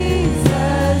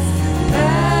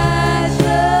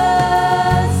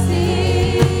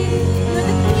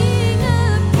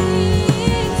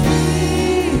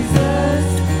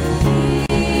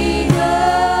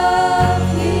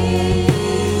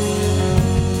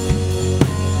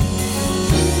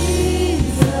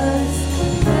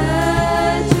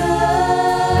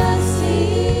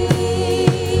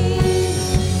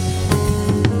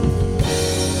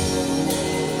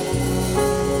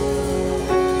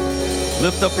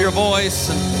your voice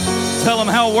and tell him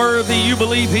how worthy you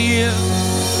believe he is.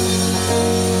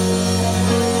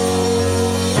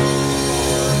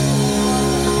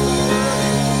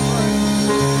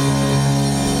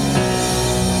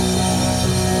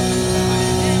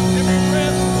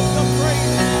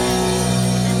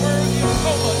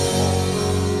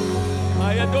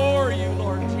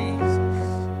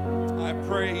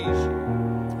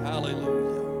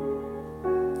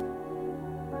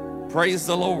 Praise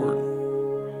the Lord.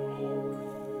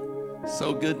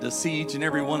 So good to see each and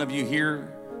every one of you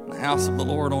here in the house of the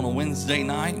Lord on a Wednesday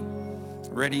night,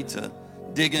 ready to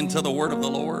dig into the word of the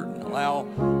Lord and allow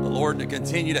the Lord to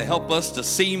continue to help us to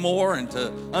see more and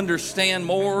to understand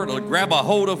more, to grab a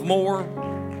hold of more,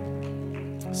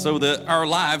 so that our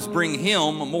lives bring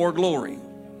him more glory.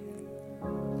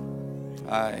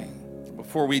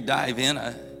 Before we dive in,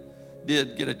 I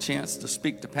did get a chance to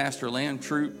speak to Pastor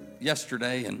Landtroop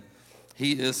yesterday, and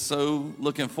he is so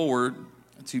looking forward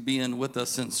to being with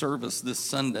us in service this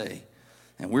Sunday,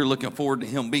 and we're looking forward to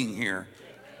him being here.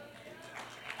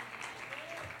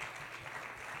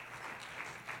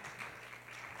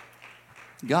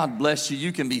 God bless you.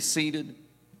 You can be seated.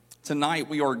 Tonight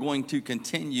we are going to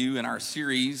continue in our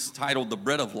series titled The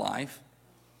Bread of Life.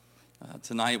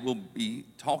 Tonight we'll be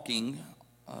talking,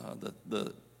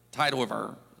 the title of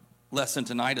our lesson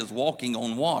tonight is Walking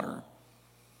on Water.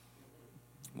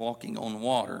 Walking on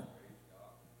water.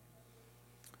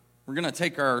 We're going to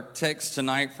take our text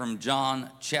tonight from John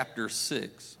chapter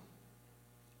 6.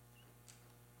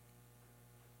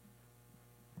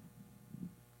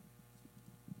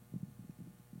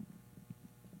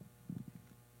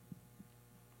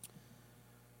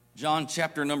 John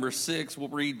chapter number 6, we'll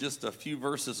read just a few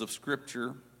verses of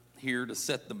scripture here to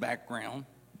set the background.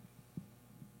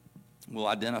 We'll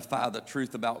identify the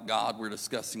truth about God we're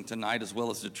discussing tonight, as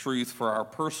well as the truth for our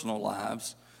personal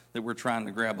lives that we're trying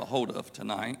to grab a hold of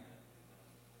tonight.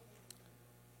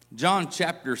 John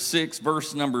chapter 6,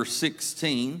 verse number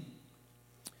 16.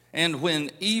 And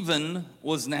when even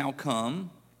was now come,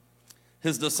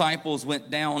 his disciples went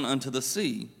down unto the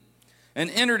sea, and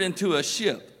entered into a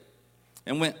ship,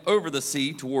 and went over the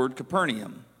sea toward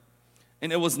Capernaum.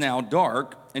 And it was now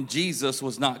dark, and Jesus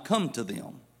was not come to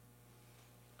them.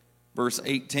 Verse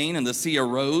 18, and the sea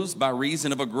arose by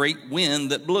reason of a great wind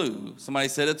that blew. Somebody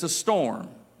said it's a storm.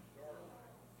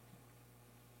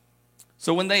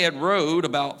 So when they had rowed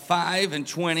about 5 and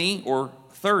 20 or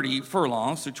 30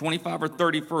 furlongs, so 25 or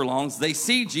 30 furlongs, they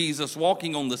see Jesus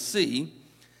walking on the sea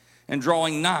and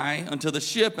drawing nigh unto the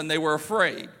ship, and they were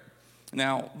afraid.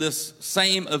 Now, this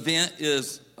same event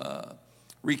is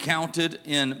recounted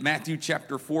in Matthew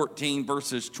chapter 14,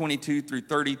 verses 22 through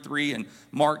 33, and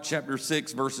Mark chapter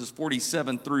 6, verses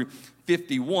 47 through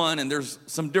 51, and there's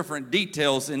some different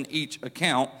details in each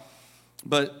account,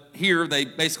 but here they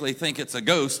basically think it's a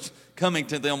ghost coming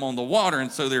to them on the water,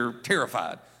 and so they're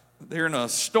terrified. They're in a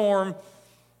storm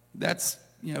that's,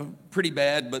 pretty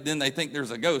bad, but then they think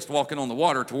there's a ghost walking on the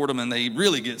water toward them, and they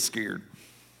really get scared.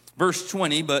 Verse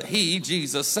 20, but he,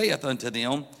 Jesus, saith unto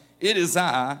them, it is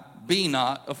I, be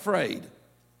not afraid.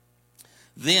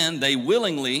 Then they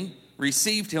willingly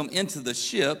received him into the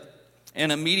ship,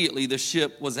 and immediately the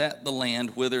ship was at the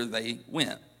land whither they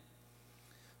went.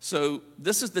 So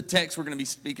this is the text we're going to be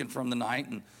speaking from tonight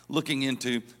and looking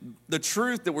into. The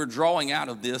truth that we're drawing out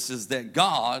of this is that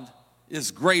God is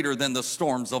greater than the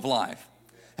storms of life.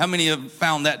 How many have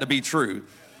found that to be true?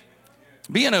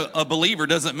 Being a believer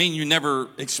doesn't mean you never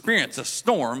experience a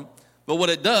storm, but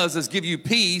what it does is give you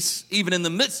peace even in the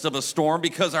midst of a storm,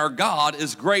 because our God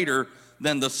is greater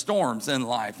than the storms in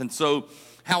life. And so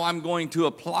how I'm going to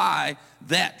apply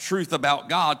that truth about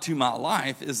God to my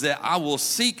life is that I will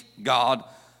seek God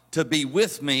to be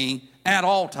with me at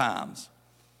all times,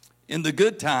 in the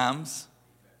good times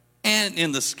and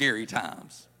in the scary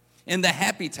times, in the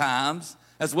happy times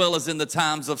as well as in the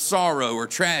times of sorrow or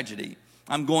tragedy.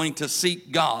 I'm going to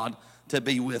seek God to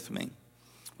be with me.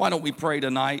 Why don't we pray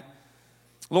tonight?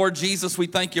 Lord Jesus, we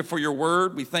thank you for your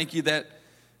word. We thank you that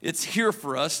it's here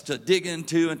for us to dig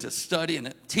into and to study, and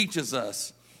it teaches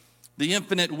us the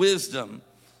infinite wisdom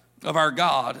of our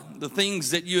God, the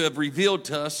things that you have revealed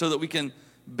to us so that we can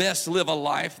best live a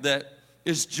life that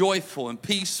is joyful and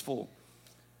peaceful,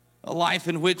 a life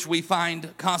in which we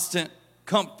find constant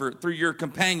comfort through your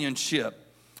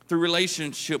companionship, through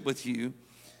relationship with you.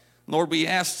 Lord, we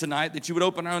ask tonight that you would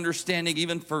open our understanding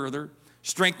even further,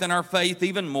 strengthen our faith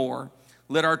even more,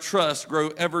 let our trust grow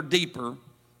ever deeper.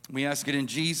 We ask it in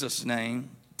Jesus' name,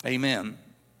 amen.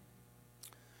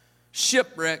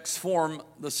 Shipwrecks form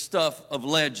the stuff of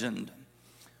legend.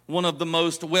 One of the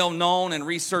most well-known and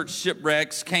researched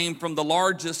shipwrecks came from the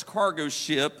largest cargo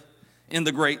ship in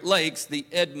the Great Lakes, the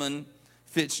Edmund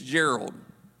Fitzgerald.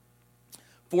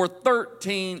 For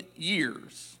 13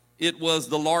 years, it was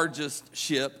the largest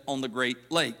ship on the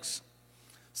Great Lakes.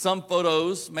 Some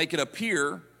photos make it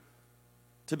appear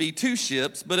to be two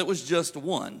ships, but it was just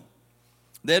one.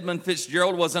 The Edmund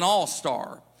Fitzgerald was an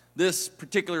all-star. This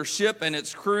particular ship and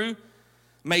its crew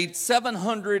made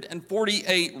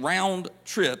 748 round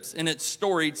trips in its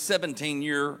storied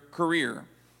 17-year career.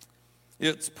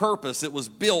 Its purpose, it was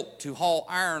built to haul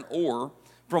iron ore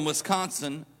from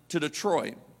Wisconsin to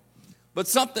Detroit. But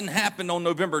something happened on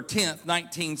November 10th,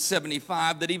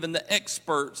 1975, that even the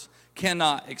experts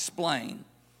cannot explain.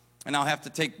 And I'll have to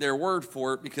take their word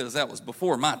for it because that was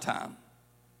before my time.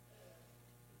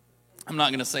 I'm not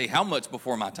going to say how much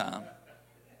before my time,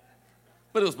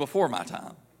 but it was before my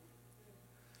time.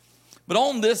 But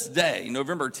on this day,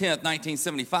 November 10th,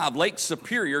 1975, Lake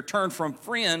Superior turned from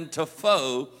friend to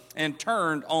foe and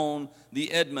turned on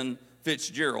the Edmund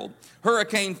Fitzgerald.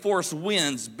 Hurricane-force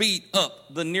winds beat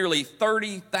up the nearly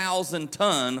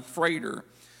 30,000-ton freighter.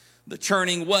 The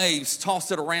churning waves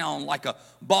tossed it around like a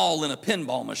ball in a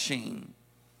pinball machine.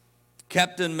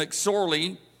 Captain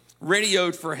McSorley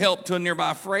radioed for help to a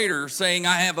nearby freighter, saying,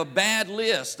 "I have a bad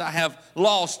list. I have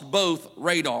lost both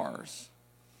radars."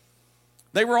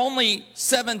 They were only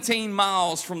 17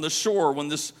 miles from the shore when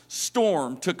this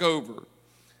storm took over.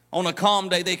 On a calm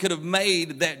day, they could have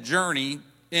made that journey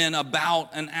in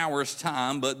about an hour's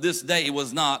time, but this day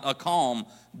was not a calm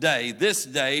day. This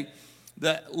day,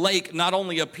 the lake not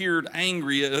only appeared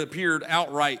angry, it appeared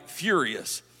outright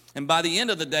furious. And by the end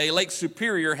of the day, Lake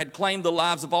Superior had claimed the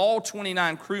lives of all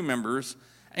 29 crew members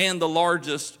and the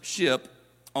largest ship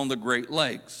on the Great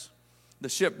Lakes. The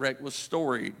shipwreck was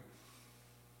storied.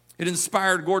 It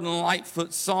inspired Gordon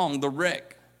Lightfoot's song, "The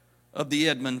Wreck of the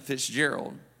Edmund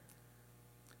Fitzgerald."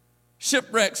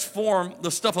 Shipwrecks form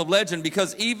the stuff of legend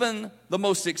because even the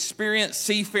most experienced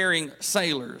seafaring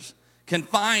sailors can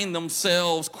find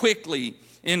themselves quickly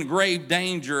in grave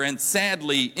danger and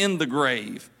sadly in the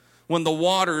grave when the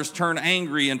waters turn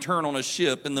angry and turn on a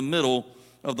ship in the middle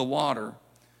of the water.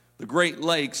 The Great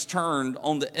Lakes turned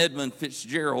on the Edmund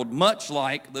Fitzgerald, much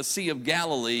like the Sea of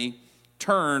Galilee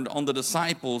turned on the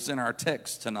disciples in our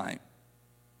text tonight.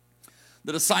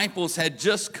 The disciples had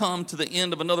just come to the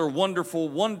end of another wonderful,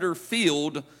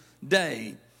 wonder-filled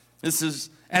day. This is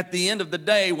at the end of the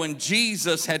day when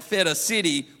Jesus had fed a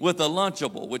city with a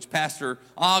Lunchable, which Pastor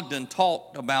Ogden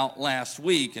talked about last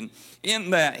week. And in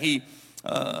that, he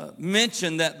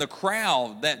mentioned that the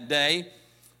crowd that day,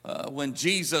 when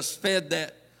Jesus fed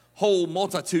that whole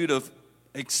multitude of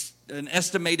an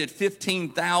estimated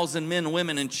 15,000 men,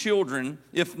 women, and children,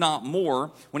 if not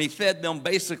more, when he fed them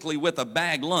basically with a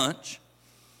bag lunch,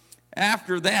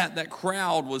 after that, that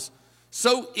crowd was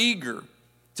so eager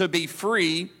to be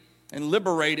free and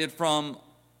liberated from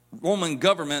Roman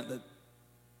government,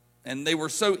 and they were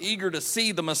so eager to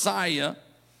see the Messiah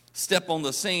step on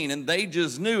the scene, and they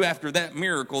just knew after that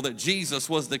miracle that Jesus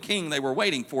was the king they were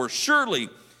waiting for. Surely,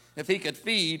 if he could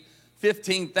feed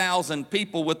 15,000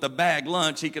 people with a bag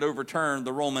lunch, he could overturn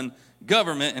the Roman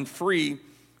government and free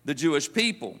the Jewish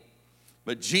people.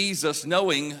 But Jesus,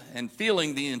 knowing and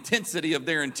feeling the intensity of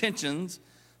their intentions,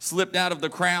 slipped out of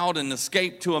the crowd and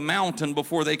escaped to a mountain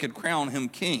before they could crown him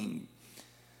king.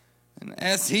 And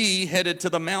as he headed to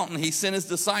the mountain, he sent his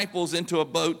disciples into a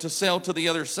boat to sail to the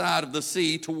other side of the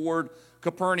sea toward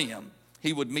Capernaum.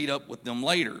 He would meet up with them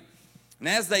later. And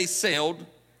as they sailed,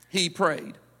 he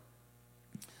prayed.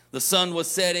 The sun was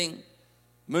setting,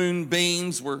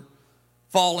 moonbeams were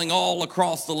falling all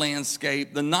across the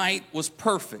landscape. The night was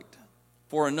perfect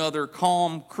for another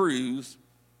calm cruise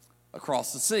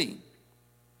across the sea.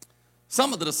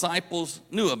 Some of the disciples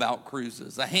knew about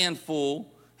cruises. A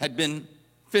handful had been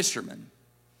fishermen.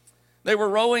 They were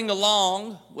rowing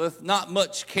along with not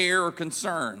much care or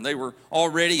concern. They were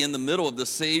already in the middle of the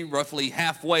sea, roughly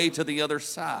halfway to the other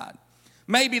side.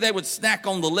 Maybe they would snack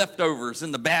on the leftovers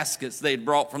in the baskets they'd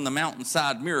brought from the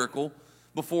mountainside miracle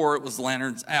before it was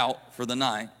lanterns out for the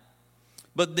night.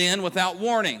 But then, without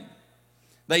warning,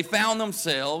 they found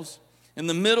themselves in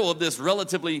the middle of this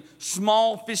relatively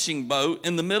small fishing boat,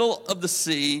 in the middle of the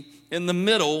sea, in the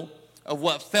middle of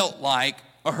what felt like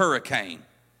a hurricane.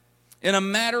 In a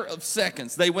matter of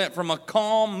seconds, they went from a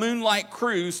calm moonlight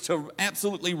cruise to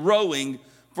absolutely rowing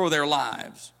for their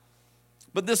lives.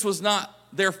 But this was not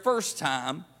their first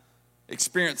time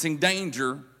experiencing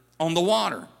danger on the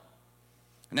water.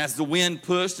 And as the wind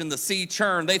pushed and the sea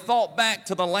churned, they thought back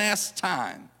to the last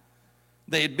time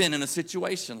they had been in a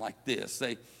situation like this.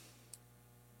 They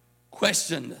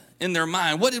questioned in their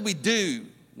mind, what did we do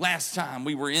last time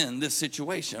we were in this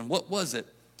situation? What was it?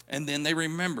 And then they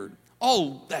remembered,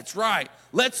 Oh, that's right.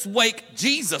 Let's wake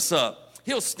Jesus up.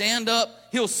 He'll stand up,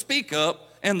 he'll speak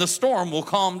up, and the storm will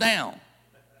calm down.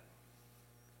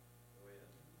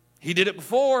 He did it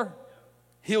before.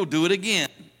 He'll do it again.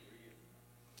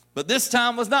 But this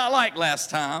time was not like last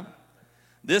time.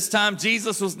 This time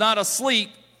Jesus was not asleep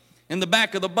in the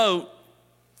back of the boat.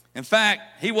 In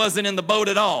fact, he wasn't in the boat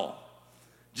at all.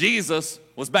 Jesus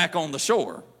was back on the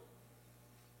shore.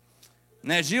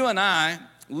 And as you and I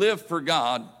live for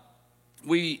God,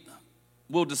 we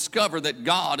will discover that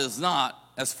God is not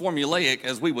as formulaic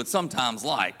as we would sometimes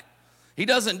like. He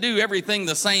doesn't do everything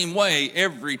the same way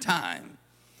every time.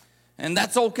 And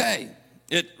that's okay.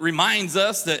 It reminds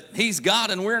us that he's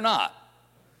God and we're not.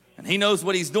 And he knows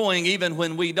what he's doing even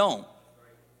when we don't.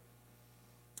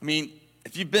 I mean,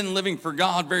 if you've been living for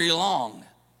God very long,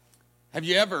 have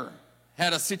you ever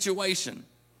had a situation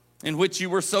in which you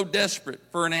were so desperate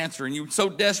for an answer and you so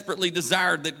desperately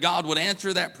desired that God would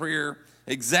answer that prayer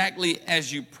exactly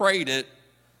as you prayed it,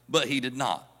 but he did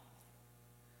not?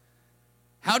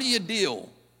 How do you deal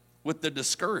with the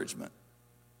discouragement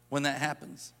when that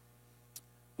happens?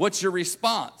 What's your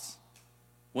response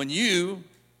when you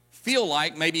feel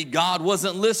like maybe God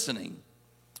wasn't listening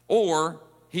or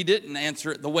he didn't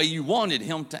answer it the way you wanted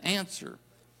him to answer?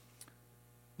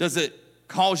 Does it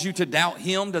cause you to doubt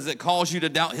him? Does it cause you to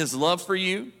doubt his love for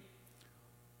you?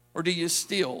 Or do you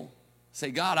still say,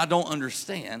 God, I don't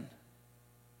understand,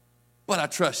 but I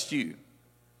trust you.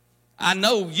 I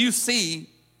know you see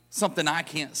something I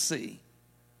can't see,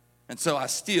 and so I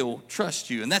still trust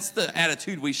you. And that's the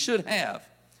attitude we should have.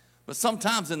 But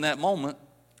sometimes in that moment,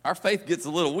 our faith gets a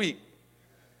little weak,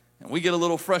 and we get a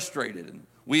little frustrated, and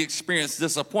we experience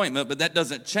disappointment, but that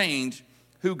doesn't change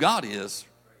who God is,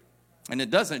 and it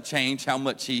doesn't change how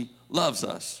much he loves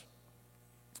us.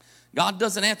 God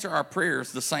doesn't answer our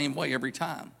prayers the same way every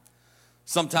time.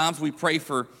 Sometimes we pray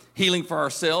for healing for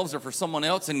ourselves or for someone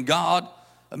else, and God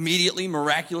immediately,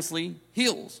 miraculously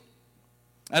heals.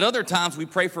 At other times, we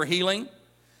pray for healing,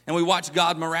 and we watch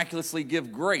God miraculously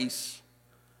give grace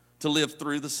to live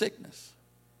through the sickness.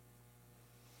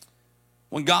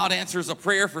 When God answers a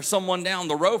prayer for someone down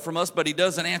the road from us, but he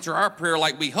doesn't answer our prayer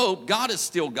like we hope, God is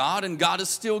still God and God is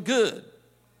still good.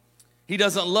 He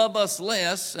doesn't love us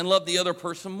less and love the other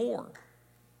person more.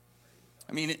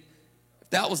 I mean, if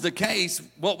that was the case,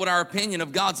 what would our opinion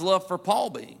of God's love for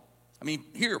Paul be? I mean,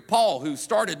 here, Paul, who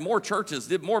started more churches,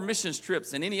 did more missions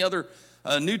trips than any other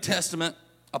New Testament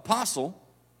apostle,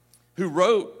 who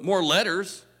wrote more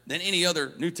letters than any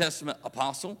other New Testament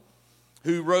apostle,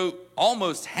 who wrote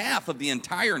almost half of the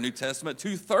entire New Testament,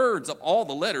 2/3 of all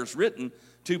the letters written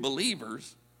to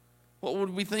believers. What would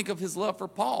we think of his love for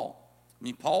Paul? I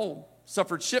mean, Paul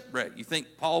suffered shipwreck. You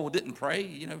think Paul didn't pray?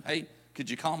 You know, hey, could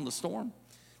you calm the storm?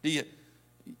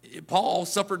 Paul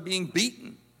suffered being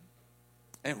beaten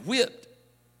and whipped.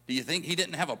 Do you think he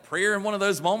didn't have a prayer in one of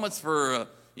those moments for,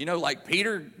 like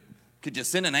Peter? Could you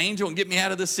send an angel and get me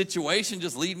out of this situation?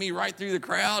 Just lead me right through the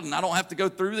crowd and I don't have to go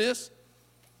through this?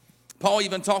 Paul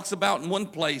even talks about in one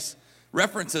place,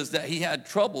 references that he had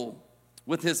trouble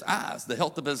with his eyes, the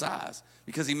health of his eyes,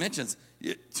 because he mentions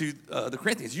to the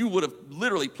Corinthians, you would have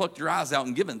literally plucked your eyes out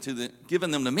and given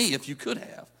them to me if you could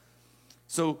have.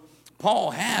 So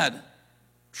Paul had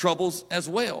troubles as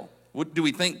well. Do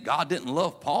we think God didn't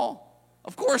love Paul?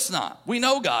 Of course not. We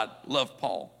know God loved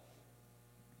Paul.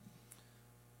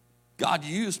 God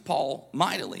used Paul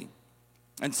mightily.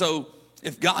 And so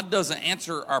if God doesn't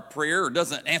answer our prayer or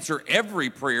doesn't answer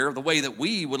every prayer the way that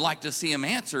we would like to see him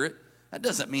answer it, that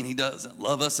doesn't mean he doesn't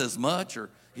love us as much or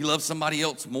he loves somebody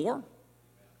else more.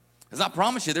 Because I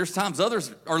promise you, there's times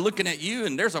others are looking at you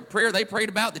and there's a prayer they prayed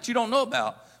about that you don't know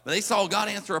about. But they saw God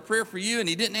answer a prayer for you and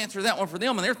he didn't answer that one for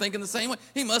them, and they're thinking the same way.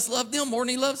 He must love them more than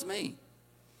he loves me.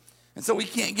 And so we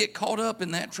can't get caught up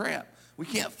in that trap. We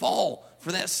can't fall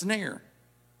for that snare.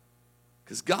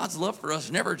 Because God's love for us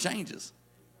never changes.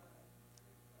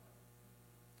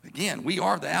 Again, we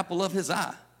are the apple of his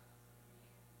eye.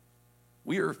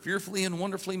 We are fearfully and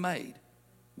wonderfully made.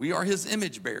 We are his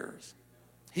image bearers.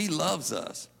 He loves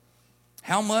us.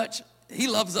 How much? He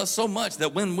loves us so much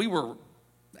that when we were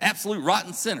absolute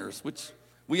rotten sinners, which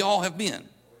we all have been,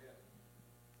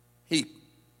 he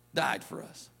died for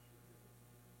us.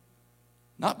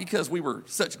 Not because we were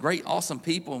such great, awesome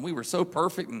people and we were so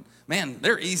perfect and, man,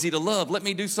 they're easy to love. Let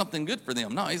me do something good for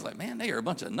them. No, he's like, man, they are a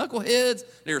bunch of knuckleheads.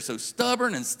 They are so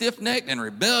stubborn and stiff-necked and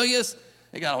rebellious.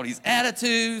 They got all these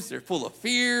attitudes. They're full of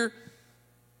fear.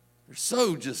 They're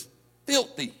so just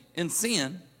filthy in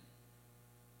sin.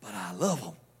 But I love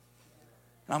them.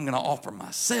 And I'm going to offer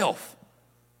myself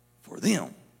for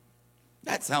them.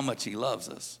 That's how much he loves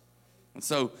us. And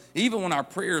so even when our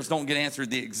prayers don't get answered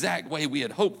the exact way we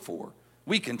had hoped for,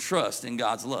 we can trust in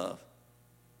God's love.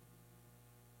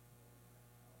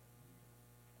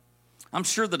 I'm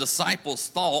sure the disciples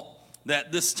thought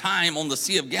that this time on the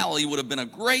Sea of Galilee would have been a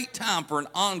great time for an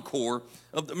encore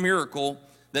of the miracle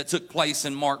that took place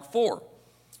in Mark 4.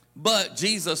 But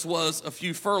Jesus was a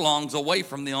few furlongs away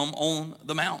from them on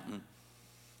the mountain.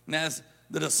 And as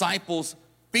the disciples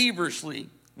feverishly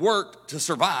worked to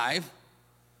survive,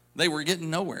 they were getting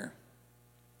nowhere.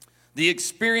 The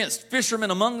experienced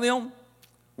fishermen among them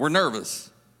were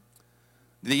nervous.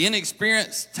 The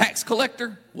inexperienced tax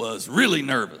collector was really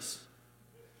nervous.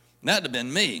 That'd have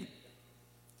been me.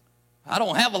 I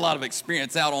don't have a lot of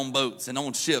experience out on boats and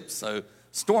on ships, so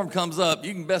storm comes up,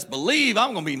 you can best believe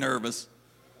I'm going to be nervous.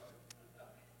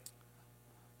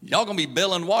 Y'all going to be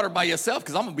bailing water by yourself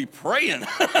because I'm going to be praying.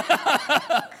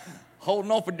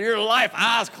 Holding on for dear life,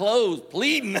 eyes closed,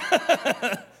 pleading.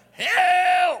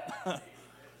 Help!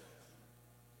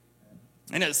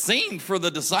 And it seemed for the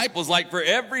disciples like for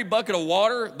every bucket of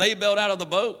water they bailed out of the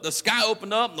boat, the sky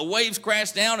opened up and the waves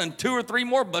crashed down and 2 or 3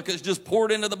 more buckets just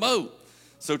poured into the boat.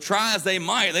 So try as they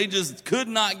might, they just could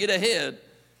not get ahead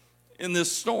in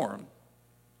this storm.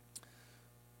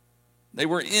 They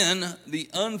were in the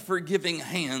unforgiving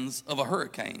hands of a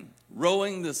hurricane,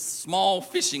 rowing this small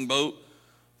fishing boat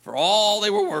for all they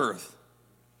were worth.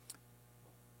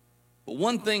 But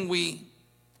one thing we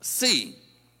see,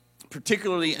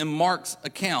 particularly in Mark's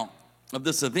account of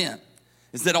this event,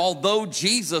 is that although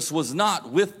Jesus was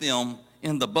not with them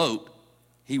in the boat,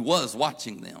 he was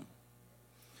watching them.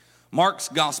 Mark's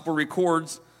gospel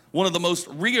records one of the most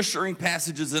reassuring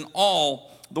passages in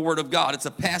all the Word of God. It's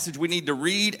a passage we need to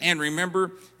read and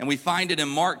remember, and we find it in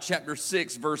Mark chapter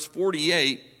 6, verse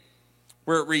 48,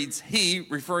 where it reads, "He,"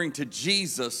 referring to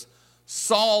Jesus,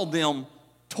 "saw them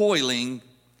toiling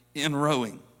in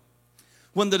rowing."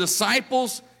 When the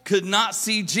disciples could not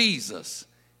see Jesus,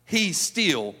 he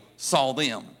still saw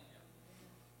them.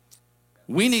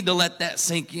 We need to let that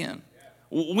sink in.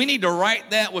 We need to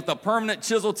write that with a permanent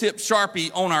chisel tip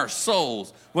Sharpie on our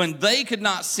souls. When they could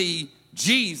not see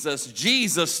Jesus,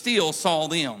 Jesus still saw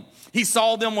them. He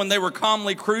saw them when they were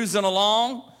calmly cruising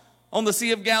along on the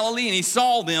Sea of Galilee, and he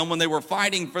saw them when they were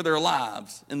fighting for their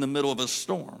lives in the middle of a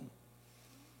storm.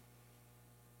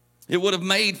 It would have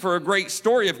made for a great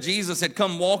story if Jesus had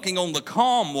come walking on the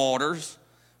calm waters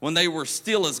when they were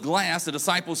still as glass. The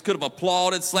disciples could have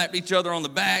applauded, slapped each other on the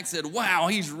back, said, "Wow,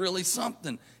 he's really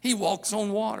something. He walks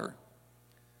on water."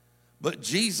 But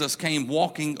Jesus came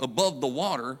walking above the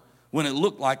water when it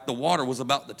looked like the water was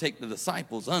about to take the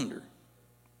disciples under.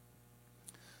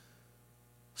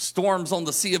 Storms on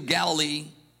the Sea of Galilee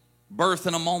birth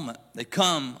in a moment. They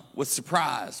come with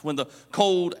surprise. When the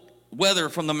cold weather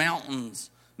from the mountains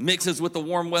mixes with the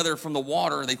warm weather from the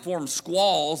water, they form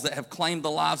squalls that have claimed the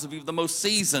lives of even the most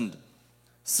seasoned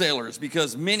sailors,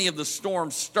 because many of the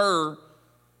storms stir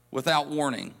without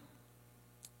warning.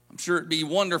 I'm sure it'd be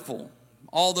wonderful.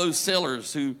 All those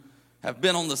sailors who have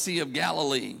been on the Sea of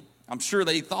Galilee, I'm sure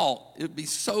they thought it'd be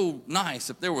so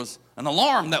nice if there was an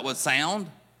alarm that would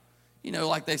sound. You know,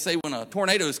 like they say when a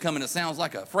tornado is coming, it sounds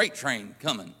like a freight train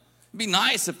coming. It'd be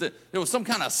nice if there was some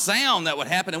kind of sound that would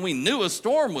happen and we knew a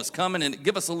storm was coming and it'd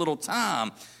give us a little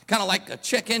time, kind of like a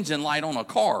check engine light on a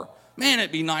car. Man,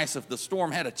 it'd be nice if the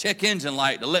storm had a check engine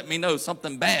light to let me know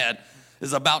something bad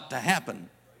is about to happen.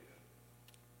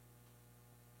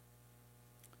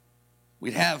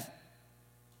 We'd have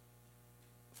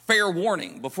fair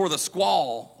warning before the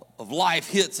squall of life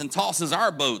hits and tosses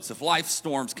our boats if life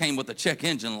storms came with a check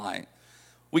engine light.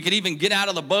 We could even get out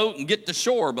of the boat and get to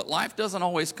shore, but life doesn't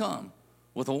always come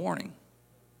with a warning.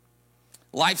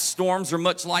 Life storms are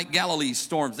much like Galilee's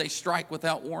storms. They strike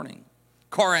without warning.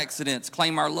 Car accidents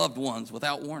claim our loved ones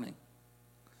without warning.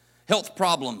 Health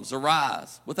problems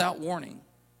arise without warning.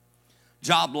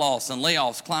 Job loss and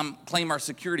layoffs claim our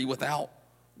security without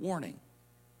warning.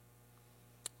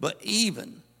 But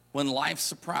even when life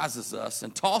surprises us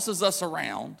and tosses us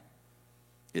around,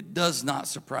 it does not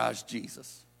surprise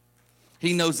Jesus.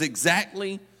 He knows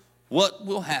exactly what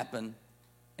will happen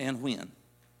and when.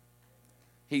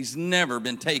 He's never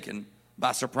been taken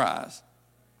by surprise.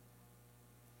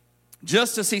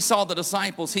 Just as he saw the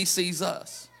disciples, he sees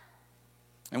us.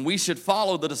 And we should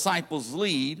follow the disciples'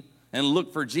 lead and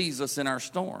look for Jesus in our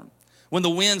storm. When the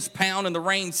winds pound and the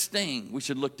rain sting, we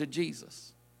should look to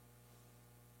Jesus.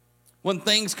 When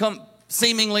things come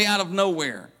seemingly out of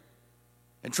nowhere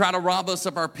and try to rob us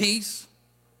of our peace,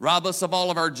 rob us of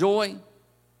all of our joy,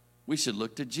 we should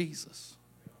look to Jesus.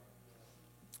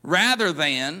 Rather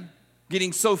than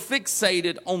getting so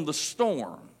fixated on the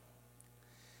storm,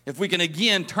 if we can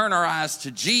again turn our eyes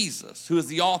to Jesus, who is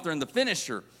the author and the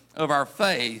finisher of our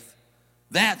faith,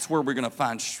 that's where we're going to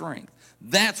find strength.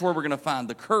 That's where we're going to find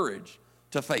the courage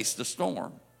to face the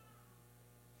storm.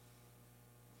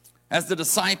 As the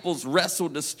disciples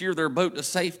wrestled to steer their boat to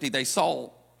safety, they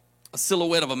saw a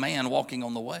silhouette of a man walking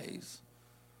on the waves.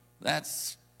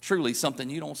 That's truly something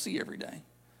you don't see every day.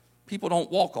 People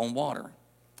don't walk on water.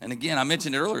 And again, I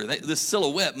mentioned it earlier, this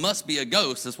silhouette must be a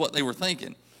ghost, is what they were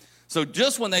thinking. So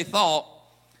just when they thought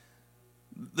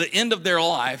the end of their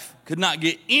life could not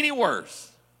get any worse,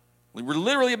 we were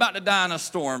literally about to die in a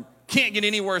storm, can't get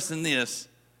any worse than this,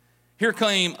 here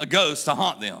came a ghost to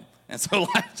haunt them. And so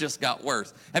life just got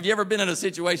worse. Have you ever been in a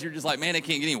situation you're just like, man, it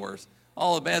can't get any worse?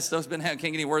 All the bad stuff's been happening,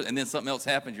 can't get any worse. And then something else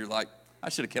happens, you're like, I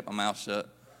should have kept my mouth shut.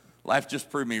 Life just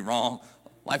proved me wrong.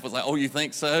 Life was like, oh, you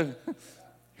think so?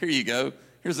 Here you go.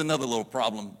 Here's another little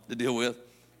problem to deal with.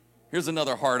 Here's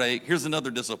another heartache. Here's another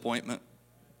disappointment.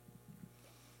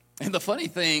 And the funny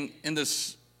thing in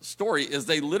this story is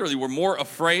they literally were more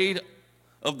afraid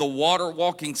of the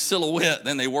water-walking silhouette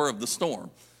than they were of the storm.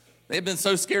 They had been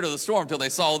so scared of the storm until they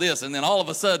saw this, and then all of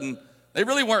a sudden, they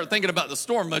really weren't thinking about the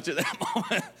storm much at that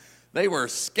moment. They were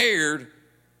scared,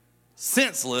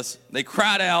 senseless. They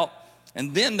cried out,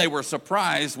 and then they were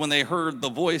surprised when they heard the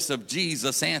voice of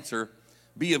Jesus answer,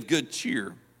 "Be of good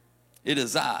cheer. It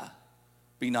is I.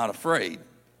 Be not afraid."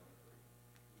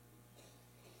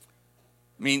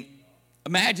 I mean,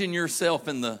 imagine yourself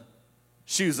in the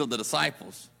shoes of the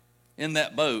disciples in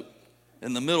that boat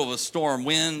in the middle of a storm,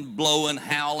 wind blowing,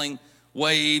 howling,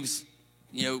 waves,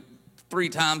 3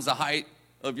 times the height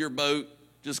of your boat,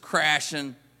 just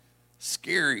crashing,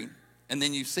 scary. And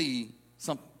then you see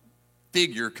some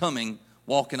figure coming,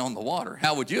 walking on the water.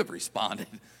 How would you have responded?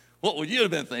 What would you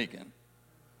have been thinking?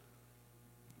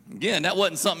 Again, that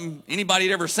wasn't something anybody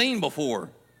had ever seen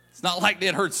before. It's not like they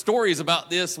had heard stories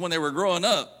about this when they were growing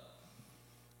up.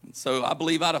 And so I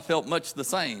believe I'd have felt much the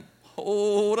same.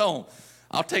 Hold on.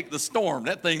 I'll take the storm.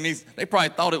 That thing they probably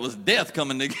thought it was death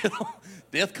coming to get them.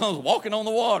 Death comes walking on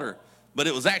the water. But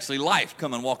it was actually life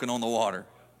coming walking on the water.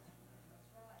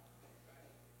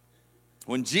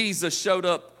 When Jesus showed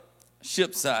up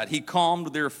shipside, he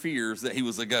calmed their fears that he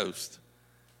was a ghost.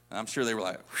 And I'm sure they were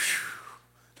like, whew,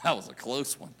 that was a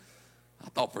close one. I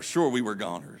thought for sure we were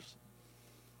goners.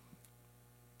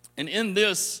 And in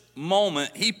this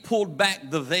moment, he pulled back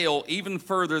the veil even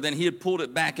further than he had pulled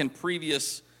it back in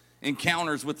previous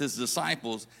encounters with his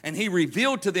disciples. And he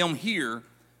revealed to them here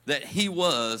that he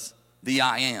was the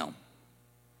I am.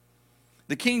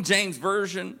 The King James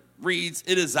Version reads,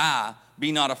 "It is I,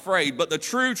 be not afraid." But the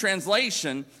true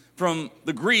translation from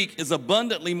the Greek is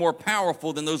abundantly more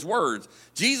powerful than those words.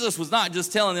 Jesus was not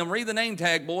just telling them, read the name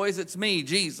tag, boys, it's me,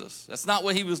 Jesus. That's not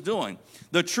what he was doing.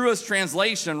 The truest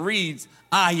translation reads,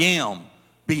 I am,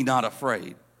 be not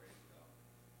afraid.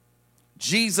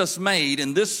 Jesus made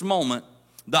in this moment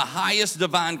the highest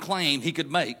divine claim he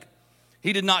could make.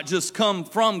 He did not just come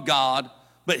from God,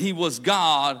 but he was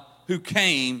God who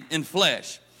came in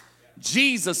flesh.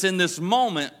 Jesus in this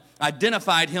moment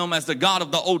identified him as the God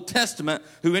of the Old Testament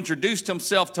who introduced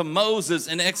himself to Moses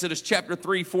in Exodus chapter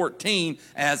 3:14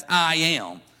 as I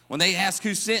am. When they ask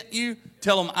who sent you,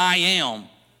 tell them I am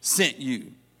sent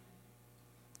you.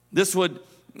 This would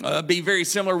be very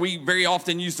similar. We very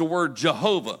often use the word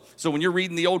Jehovah. So when you're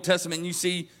reading the Old Testament and you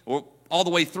see, or all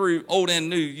the way through Old and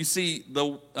New, you see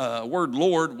the word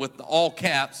Lord with all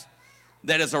caps.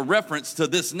 That is a reference to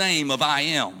this name of I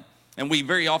am. And we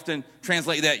very often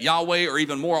translate that Yahweh or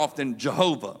even more often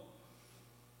Jehovah.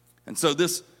 And so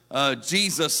this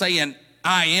Jesus saying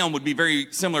I am would be very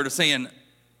similar to saying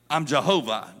I'm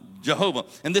Jehovah.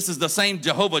 And this is the same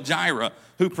Jehovah Jireh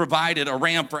who provided a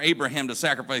ram for Abraham to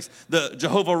sacrifice. The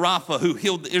Jehovah Rapha who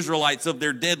healed the Israelites of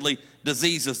their deadly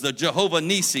diseases. The Jehovah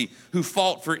Nisi who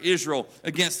fought for Israel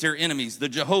against their enemies. The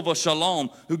Jehovah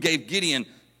Shalom who gave Gideon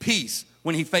peace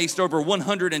when he faced over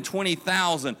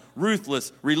 120,000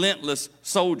 ruthless, relentless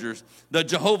soldiers. The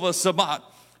Jehovah Sabbath,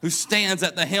 who stands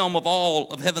at the helm of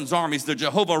all of heaven's armies. The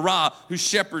Jehovah Ra, who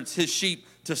shepherds his sheep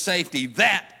to safety.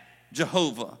 That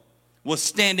Jehovah was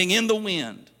standing in the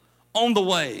wind, on the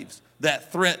waves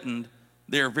that threatened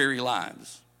their very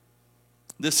lives.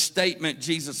 This statement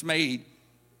Jesus made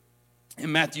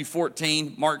in Matthew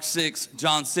 14, Mark 6,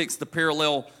 John 6, the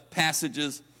parallel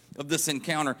passages of this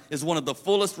encounter is one of the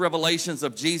fullest revelations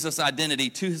of Jesus' identity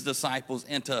to his disciples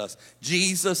and to us.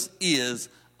 Jesus is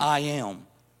I am.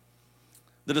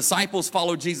 The disciples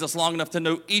followed Jesus long enough to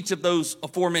know each of those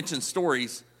aforementioned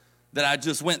stories that I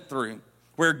just went through,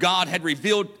 where God had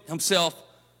revealed himself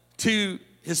to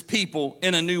his people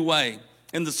in a new way.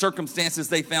 in the circumstances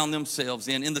they found themselves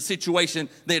in the situation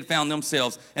they had found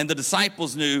themselves. And the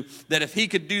disciples knew that if he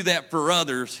could do that for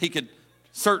others, he could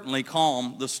certainly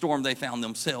calm the storm they found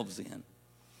themselves in.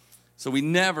 So we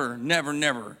never, never,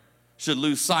 never should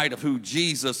lose sight of who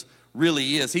Jesus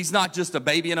really is. He's not just a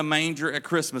baby in a manger at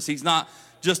Christmas. He's not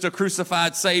just a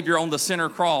crucified Savior on the center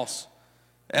cross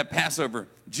at Passover.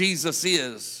 Jesus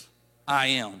is I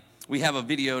am. We have a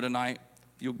video tonight.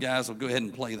 You guys will go ahead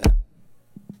and play that.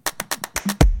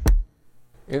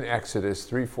 In Exodus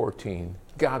 3:14,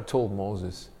 God told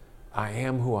Moses, I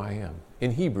am who I am.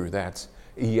 In Hebrew, that's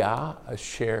Yah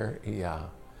Asher Yah.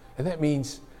 And that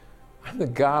means I'm the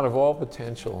God of all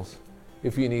potentials.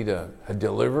 If you need a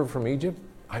deliverer from Egypt,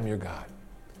 I'm your God.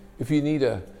 If you need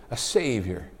a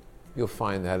Savior, you'll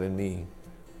find that in me.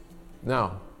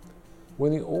 Now,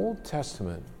 when the Old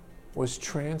Testament was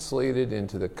translated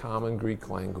into the common Greek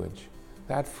language,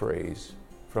 that phrase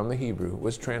from the Hebrew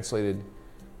was translated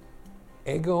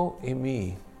ego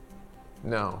eimi.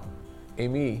 Now,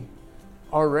 eimi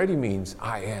already means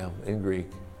I am in Greek,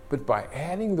 but by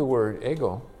adding the word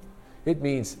ego, it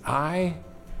means I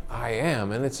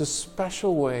am, and it's a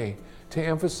special way to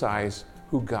emphasize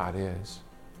who God is.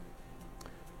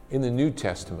 In the New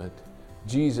Testament,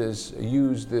 Jesus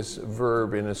used this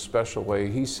verb in a special way.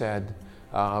 He said,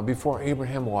 before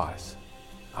Abraham was,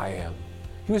 I am.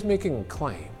 He was making a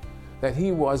claim that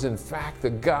he was in fact the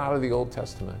God of the Old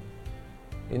Testament.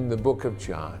 In the book of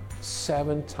John,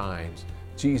 7 times,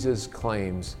 Jesus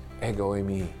claims, ego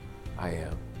eimi, I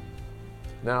am.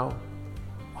 Now,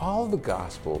 all the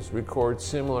Gospels record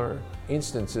similar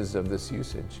instances of this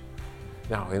usage.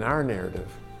 Now, in our narrative,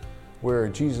 where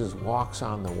Jesus walks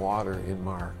on the water in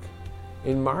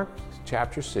Mark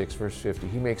chapter 6, verse 50,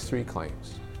 he makes 3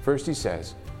 claims. First, he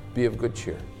says, be of good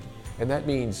cheer. And that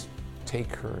means take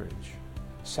courage.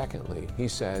 Secondly, he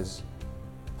says,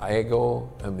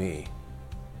 ego eimi.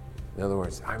 In other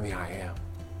words, I'm the I am.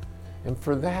 And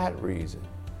for that reason,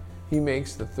 he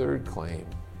makes the 3rd claim,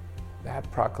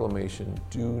 that proclamation,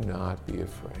 do not be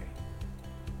afraid.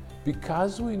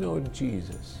 Because we know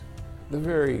Jesus, the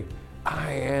very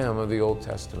I am of the Old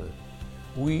Testament,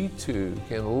 we too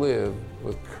can live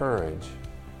with courage,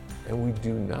 and we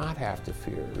do not have to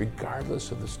fear,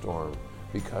 regardless of the storm,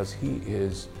 because he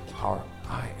is our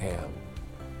I am,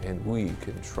 and we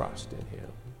can trust in him.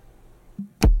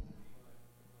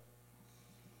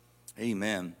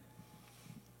 Amen.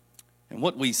 And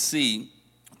what we see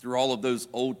through all of those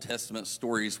Old Testament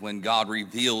stories when God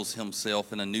reveals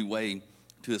himself in a new way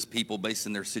to his people based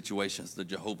in their situations, the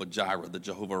Jehovah Jireh, the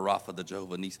Jehovah Rapha, the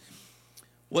Jehovah Nisi,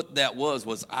 what that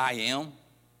was I am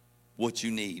what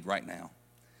you need right now.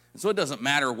 And so it doesn't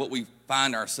matter what we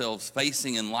find ourselves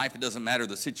facing in life. It doesn't matter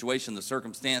the situation, the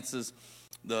circumstances,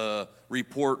 the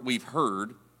report we've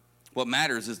heard. What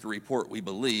matters is the report we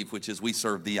believe, which is we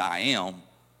serve the I am,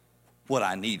 what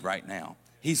I need right now.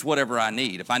 He's whatever I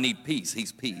need. If I need peace,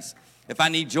 he's peace. If I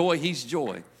need joy, he's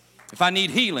joy. If I need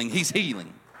healing, he's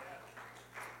healing.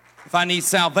 If I need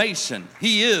salvation,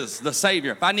 he is the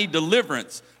Savior. If I need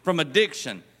deliverance from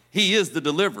addiction, he is the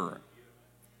deliverer.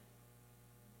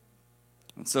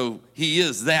 And so he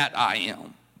is that I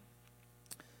am.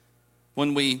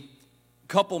 When we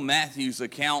couple Matthew's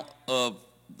account of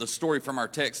the story from our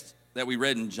text that we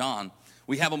read in John,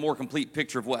 we have a more complete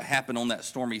picture of what happened on that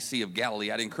stormy Sea of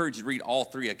Galilee. I'd encourage you to read all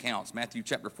 3 accounts, Matthew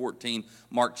chapter 14,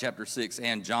 Mark chapter 6,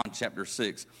 and John chapter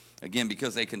 6, again,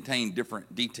 because they contain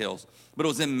different details. But it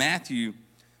was in Matthew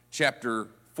chapter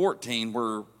 14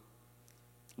 where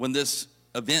when this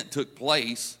event took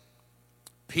place,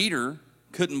 Peter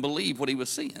couldn't believe what he was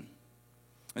seeing.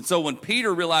 And so when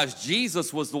Peter realized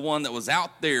Jesus was the one that was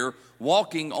out there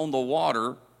walking on the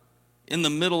water in the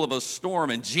middle of a storm,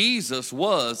 and Jesus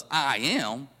was I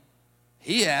am,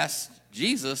 he asked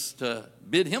Jesus to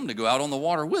bid him to go out on the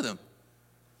water with him.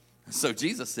 So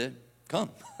Jesus said, come.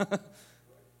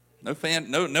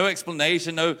 No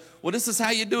explanation, well, this is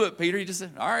how you do it, Peter. He just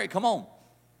said, all right, come on.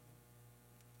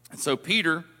 And so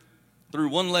Peter threw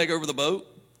one leg over the boat,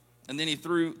 and then he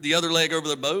threw the other leg over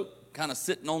the boat, kind of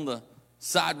sitting on the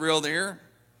side rail there.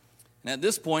 And at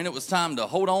this point, it was time to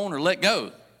hold on or let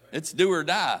go. It's do or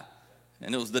die.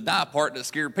 And it was the die part that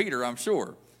scared Peter, I'm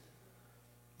sure.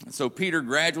 And so Peter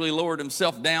gradually lowered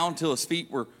himself down till his feet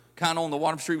were kind of on the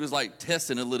water. I'm sure he was like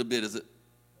testing a little bit,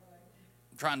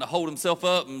 trying to hold himself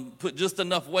up and put just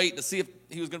enough weight to see if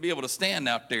he was going to be able to stand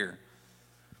out there.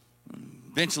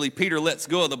 Eventually, Peter lets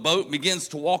go of the boat and begins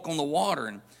to walk on the water.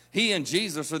 And he and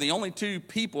Jesus are the only 2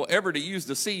 people ever to use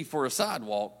the sea for a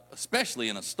sidewalk, especially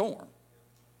in a storm.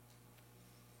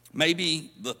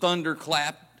 Maybe the thunder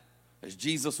clapped as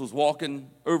Jesus was walking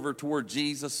over toward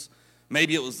Jesus.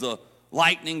 Maybe it was the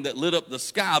lightning that lit up the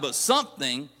sky, but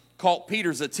something caught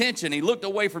Peter's attention. He looked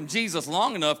away from Jesus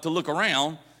long enough to look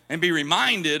around and be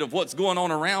reminded of what's going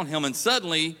on around him, and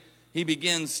suddenly he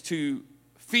begins to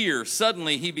fear.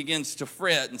 Suddenly he begins to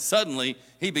fret, and suddenly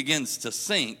he begins to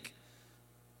sink.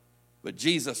 But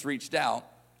Jesus reached out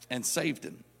and saved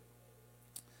him.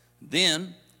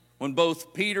 Then, when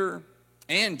both Peter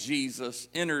and Jesus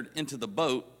entered into the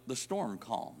boat, the storm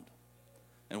calmed.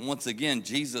 And once again,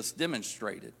 Jesus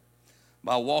demonstrated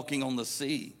by walking on the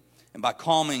sea and by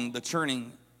calming the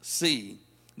churning sea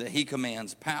that he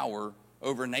commands power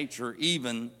over nature.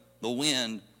 Even the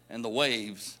wind and the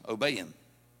waves obey him.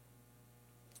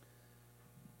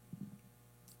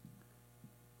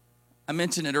 I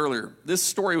mentioned it earlier. This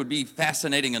story would be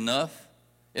fascinating enough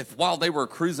if while they were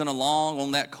cruising along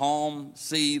on that calm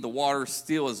sea, the water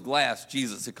still as glass,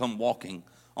 Jesus had come walking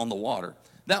on the water.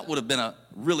 That would have been a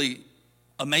really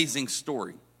amazing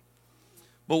story.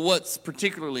 But what's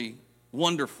particularly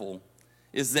wonderful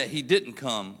is that he didn't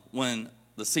come when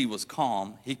the sea was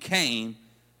calm. He came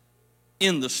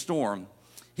in the storm.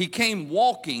 He came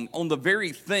walking on the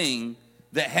very thing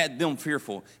that had them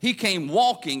fearful. He came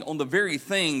walking on the very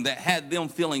thing that had them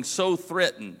feeling so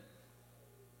threatened.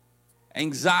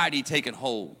 Anxiety taking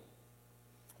hold,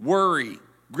 worry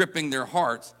gripping their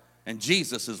hearts, and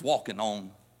Jesus is walking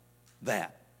on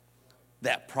that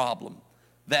problem,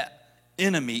 that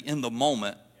enemy in the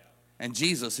moment, and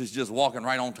Jesus is just walking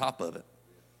right on top of it.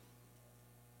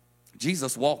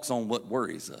 Jesus walks on what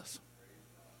worries us.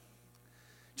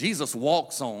 Jesus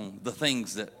walks on the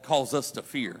things that cause us to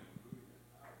fear.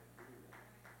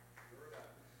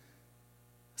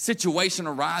 Situation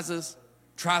arises,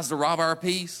 tries to rob our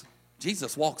peace.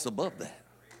 Jesus walks above that.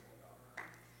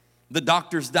 The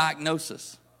doctor's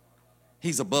diagnosis,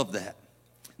 he's above that.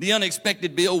 The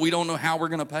unexpected bill we don't know how we're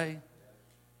going to pay,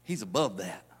 he's above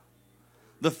that.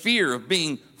 The fear of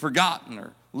being forgotten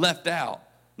or left out,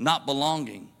 not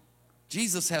belonging.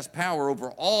 Jesus has power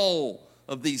over all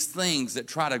of these things that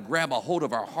try to grab a hold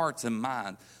of our hearts and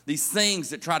minds. These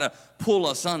things that try to pull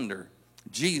us under.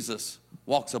 Jesus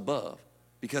walks above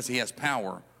because he has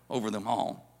power over them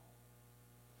all.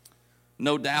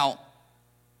 No doubt,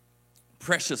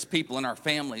 precious people in our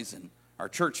families and our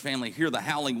church family hear the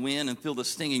howling wind and feel the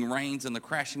stinging rains and the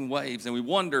crashing waves, and we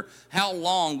wonder how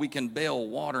long we can bail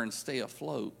water and stay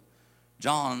afloat.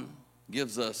 John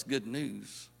gives us good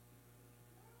news.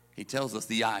 He tells us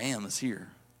the I am is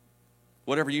here.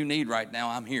 Whatever you need right now,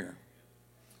 I'm here.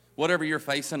 Whatever you're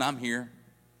facing, I'm here.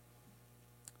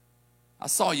 I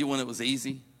saw you when it was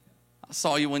easy. I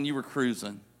saw you when you were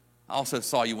cruising. I also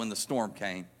saw you when the storm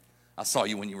came. I saw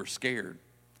you when you were scared.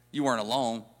 You weren't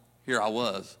alone. Here I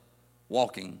was,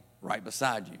 walking right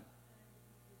beside you.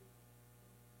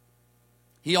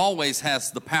 He always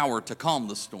has the power to calm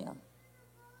the storm.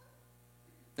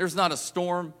 There's not a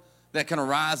storm that can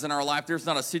arise in our life. There's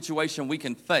not a situation we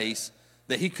can face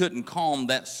that he couldn't calm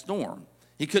that storm.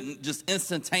 He couldn't just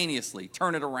instantaneously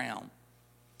turn it around.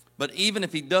 But even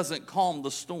if he doesn't calm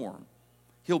the storm,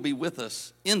 he'll be with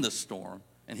us in the storm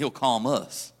and he'll calm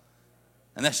us.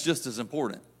 And that's just as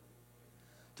important.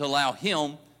 To allow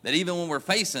him that even when we're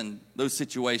facing those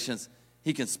situations,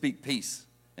 he can speak peace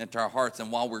into our hearts.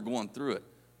 And while we're going through it,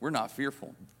 we're not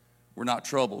fearful. We're not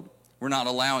troubled. We're not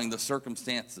allowing the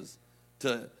circumstances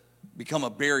to become a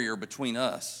barrier between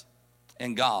us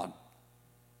and God.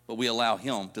 But we allow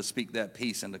him to speak that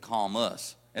peace and to calm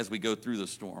us as we go through the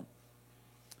storm.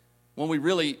 When we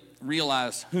really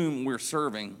realize whom we're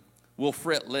serving, we'll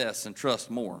fret less and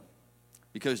trust more.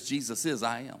 Because Jesus is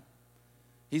I am.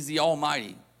 He's the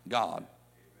Almighty God.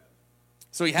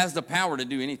 So he has the power to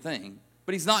do anything.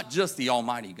 But he's not just the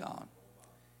Almighty God.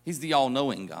 He's the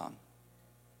all-knowing God.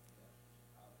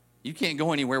 You can't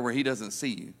go anywhere where he doesn't see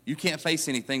you. You can't face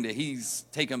anything that he's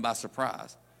taken by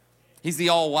surprise. He's the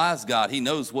all-wise God. He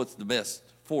knows what's the best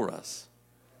for us.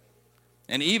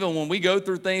 And even when we go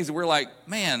through things and we're like,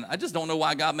 man, I just don't know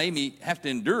why God made me have to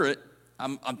endure it.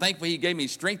 I'm thankful he gave me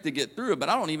strength to get through it, but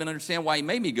I don't even understand why he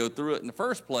made me go through it in the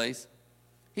first place.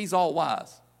 He's all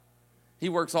wise. He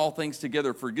works all things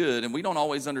together for good, and we don't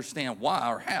always understand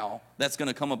why or how that's going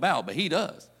to come about, but he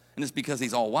does, and it's because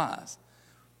he's all wise.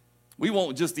 We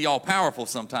want just the all-powerful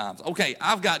sometimes. Okay,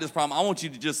 I've got this problem. I want you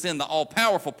to just send the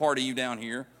all-powerful part of you down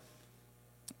here,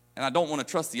 and I don't want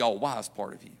to trust the all-wise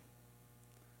part of you.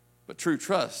 But true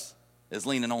trust is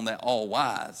leaning on that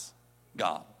all-wise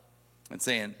God and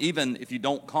saying, even if you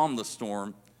don't calm the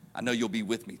storm, I know you'll be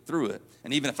with me through it.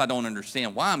 And even if I don't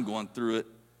understand why I'm going through it,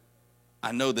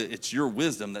 I know that it's your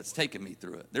wisdom that's taking me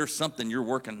through it. There's something you're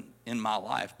working in my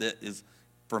life that is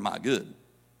for my good.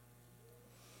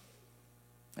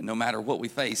 And no matter what we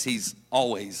face, he's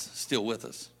always still with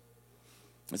us.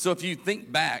 And so if you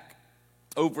think back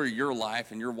over your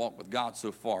life and your walk with God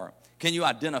so far, can you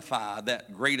identify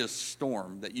that greatest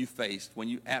storm that you faced when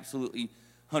you absolutely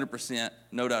 100%,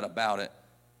 no doubt about it,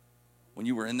 when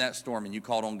you were in that storm and you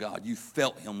called on God, you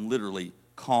felt him literally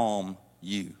calm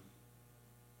you?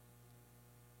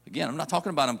 Again, I'm not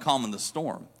talking about him calming the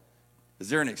storm. Is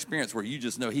there an experience where you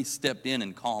just know he stepped in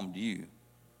and calmed you?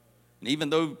 And even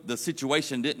though the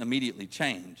situation didn't immediately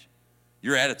change,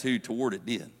 your attitude toward it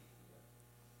did.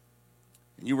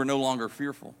 And you were no longer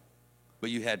fearful,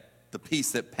 but you had the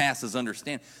peace that passes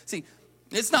understanding. See,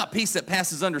 it's not peace that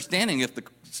passes understanding if the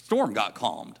storm got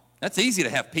calmed. That's easy to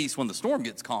have peace when the storm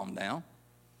gets calmed down.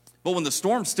 But when the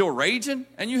storm's still raging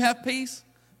and you have peace,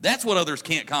 that's what others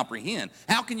can't comprehend.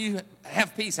 How can you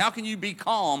have peace? How can you be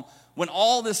calm when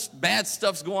all this bad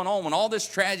stuff's going on, when all this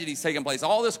tragedy's taking place,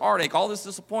 all this heartache, all this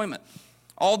disappointment,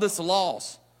 all this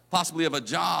loss, possibly of a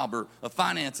job or of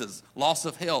finances, loss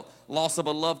of health, loss of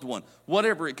a loved one,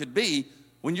 whatever it could be,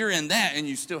 when you're in that and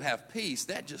you still have peace,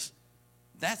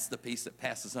 that's the peace that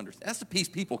passes understanding. That's the peace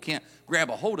people can't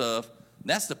grab a hold of.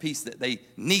 That's the peace that they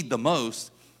need the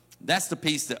most. That's the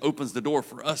peace that opens the door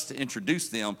for us to introduce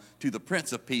them to the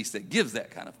Prince of Peace that gives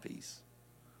that kind of peace.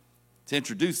 To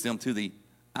introduce them to the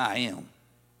I am.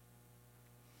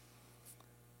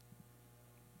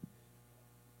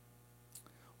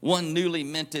 One newly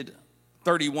minted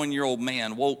 31-year-old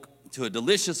man woke to a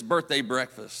delicious birthday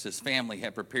breakfast his family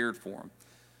had prepared for him.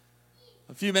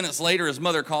 A few minutes later, his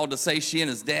mother called to say she and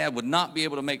his dad would not be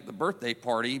able to make the birthday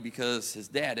party because his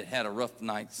dad had had a rough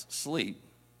night's sleep.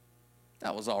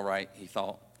 That was all right, he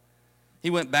thought. He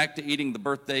went back to eating the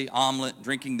birthday omelet,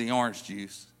 drinking the orange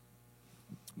juice.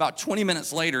 About 20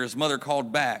 minutes later, his mother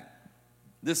called back.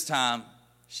 This time,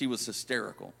 she was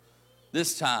hysterical.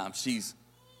 This time, she's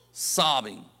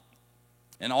sobbing.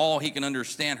 And all he can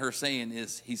understand her saying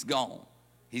is, he's gone.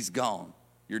 He's gone.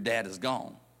 Your dad is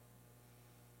gone.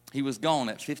 He was gone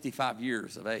at 55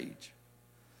 years of age.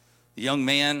 The young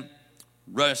man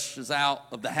rushes out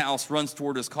of the house, runs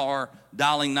toward his car,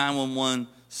 dialing 911,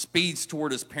 speeds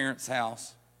toward his parents'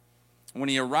 house. When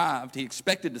he arrived, he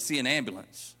expected to see an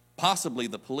ambulance, possibly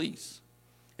the police.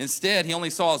 Instead, he only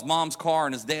saw his mom's car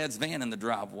and his dad's van in the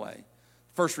driveway.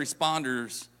 First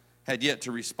responders had yet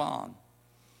to respond.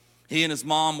 He and his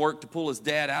mom worked to pull his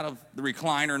dad out of the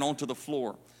recliner and onto the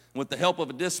floor. With the help of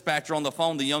a dispatcher on the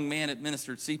phone, the young man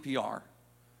administered CPR,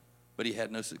 but he had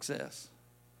no success.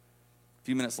 A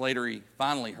few minutes later, he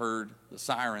finally heard the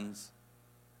sirens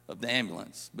of the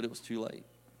ambulance, but it was too late.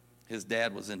 His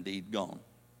dad was indeed gone.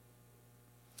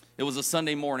 It was a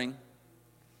Sunday morning,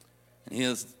 and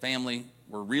his family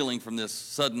were reeling from this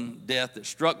sudden death that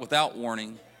struck without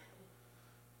warning.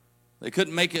 They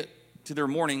couldn't make it to their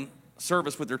morning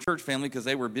service with their church family because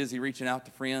they were busy reaching out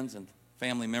to friends and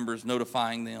family members,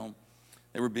 notifying them.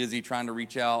 They were busy trying to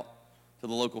reach out to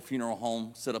the local funeral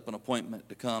home, set up an appointment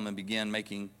to come and begin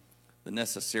making the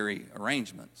necessary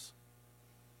arrangements.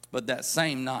 But that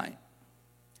same night,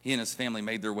 he and his family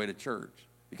made their way to church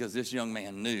because this young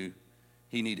man knew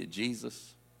he needed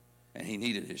Jesus and he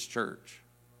needed his church.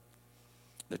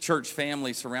 The church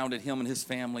family surrounded him and his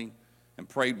family and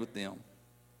prayed with them.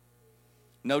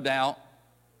 No doubt,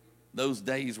 those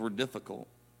days were difficult,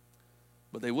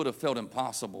 but they would have felt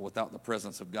impossible without the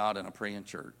presence of God in a praying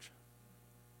church.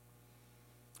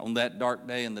 On that dark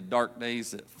day and the dark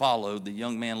days that followed, the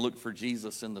young man looked for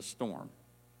Jesus in the storm,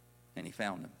 and he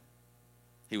found him.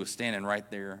 He was standing right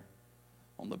there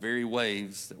on the very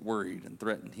waves that worried and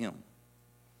threatened him.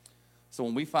 So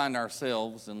when we find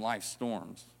ourselves in life's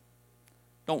storms,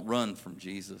 don't run from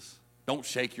Jesus. Don't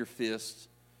shake your fist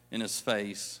in his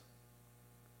face.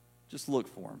 Just look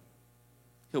for him.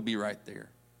 He'll be right there.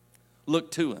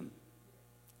 Look to him.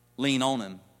 Lean on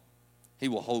him. He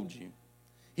will hold you.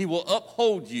 He will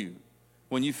uphold you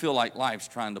when you feel like life's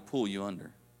trying to pull you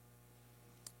under.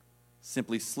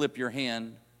 Simply slip your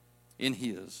hand in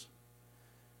his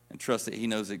and trust that he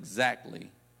knows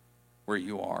exactly where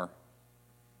you are.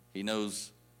 He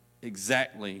knows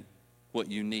exactly what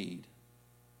you need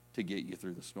to get you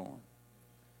through the storm.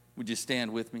 Would you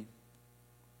stand with me?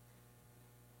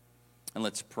 And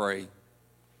let's pray.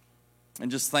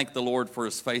 And just thank the Lord for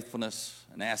his faithfulness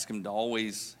and ask him to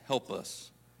always help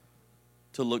us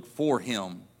to look for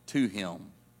him, to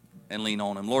him, and lean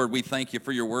on him. Lord, we thank you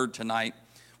for your word tonight.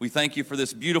 We thank you for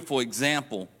this beautiful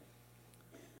example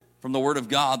from the word of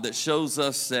God that shows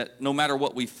us that no matter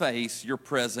what we face, you're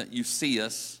present, you see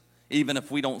us, even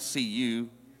if we don't see you.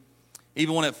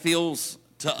 Even when it feels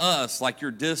to us like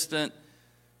you're distant,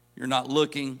 you're not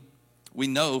looking. We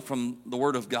know from the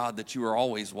Word of God that you are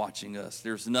always watching us.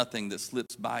 There's nothing that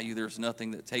slips by you. There's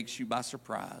nothing that takes you by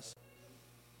surprise.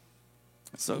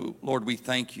 So, Lord, we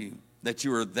thank you that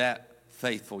you are that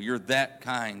faithful. You're that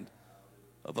kind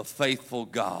of a faithful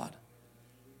God.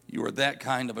 You are that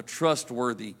kind of a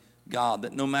trustworthy God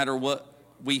that no matter what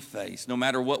we face, no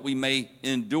matter what we may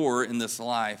endure in this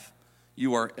life,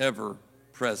 you are ever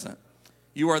present.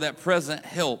 You are that present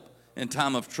help in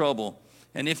time of trouble.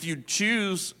 And if you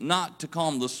choose not to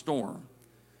calm the storm,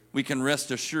 we can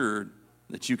rest assured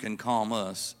that you can calm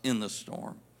us in the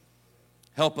storm.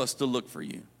 Help us to look for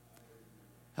you.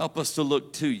 Help us to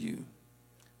look to you.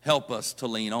 Help us to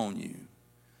lean on you,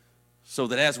 so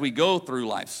that as we go through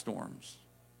life's storms,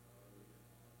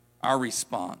 our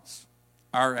response,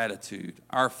 our attitude,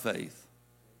 our faith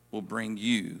will bring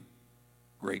you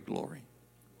great glory.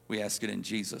 We ask it in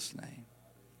Jesus' name.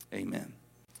 Amen.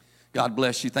 God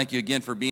bless you. Thank you again for being